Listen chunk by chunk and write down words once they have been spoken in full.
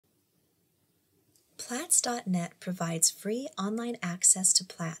Plats.net provides free online access to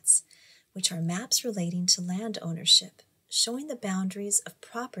plats, which are maps relating to land ownership, showing the boundaries of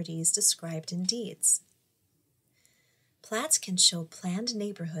properties described in deeds. Plats can show planned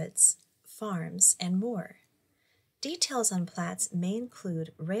neighborhoods, farms, and more. Details on plats may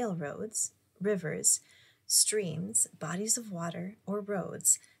include railroads, rivers, streams, bodies of water, or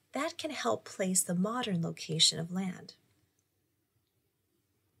roads that can help place the modern location of land.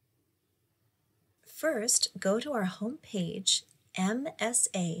 First, go to our home page,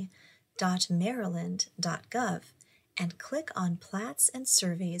 msa.maryland.gov, and click on Plats and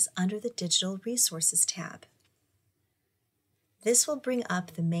Surveys under the Digital Resources tab. This will bring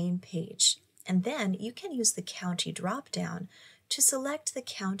up the main page, and then you can use the county drop-down to select the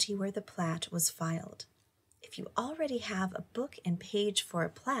county where the plat was filed. If you already have a book and page for a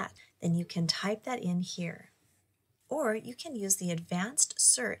plat, then you can type that in here. Or you can use the advanced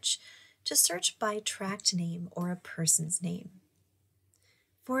search to search by tract name or a person's name.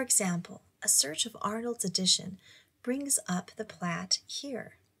 For example, a search of Arnold's Addition brings up the plat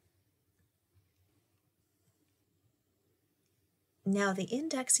here. Now, the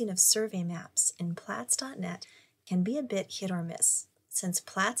indexing of survey maps in Plats.net can be a bit hit or miss, since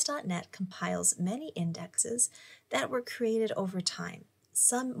Plats.net compiles many indexes that were created over time,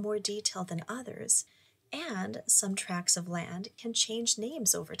 some more detailed than others, and some tracts of land can change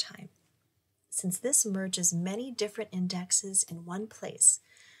names over time. Since this merges many different indexes in one place,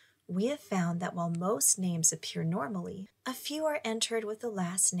 we have found that while most names appear normally, a few are entered with the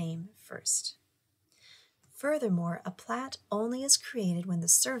last name first. Furthermore, a plat only is created when the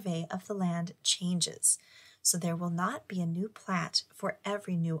survey of the land changes, so there will not be a new plat for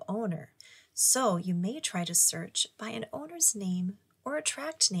every new owner. So you may try to search by an owner's name or a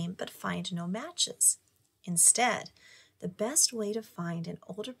tract name but find no matches. Instead, the best way to find an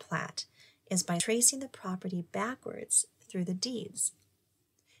older plat is by tracing the property backwards through the deeds.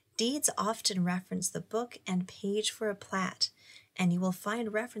 Deeds often reference the book and page for a plat, and you will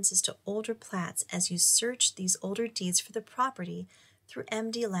find references to older plats as you search these older deeds for the property through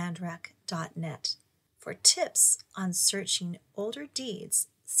mdlandrec.net. For tips on searching older deeds,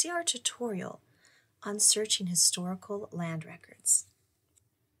 see our tutorial on searching historical land records.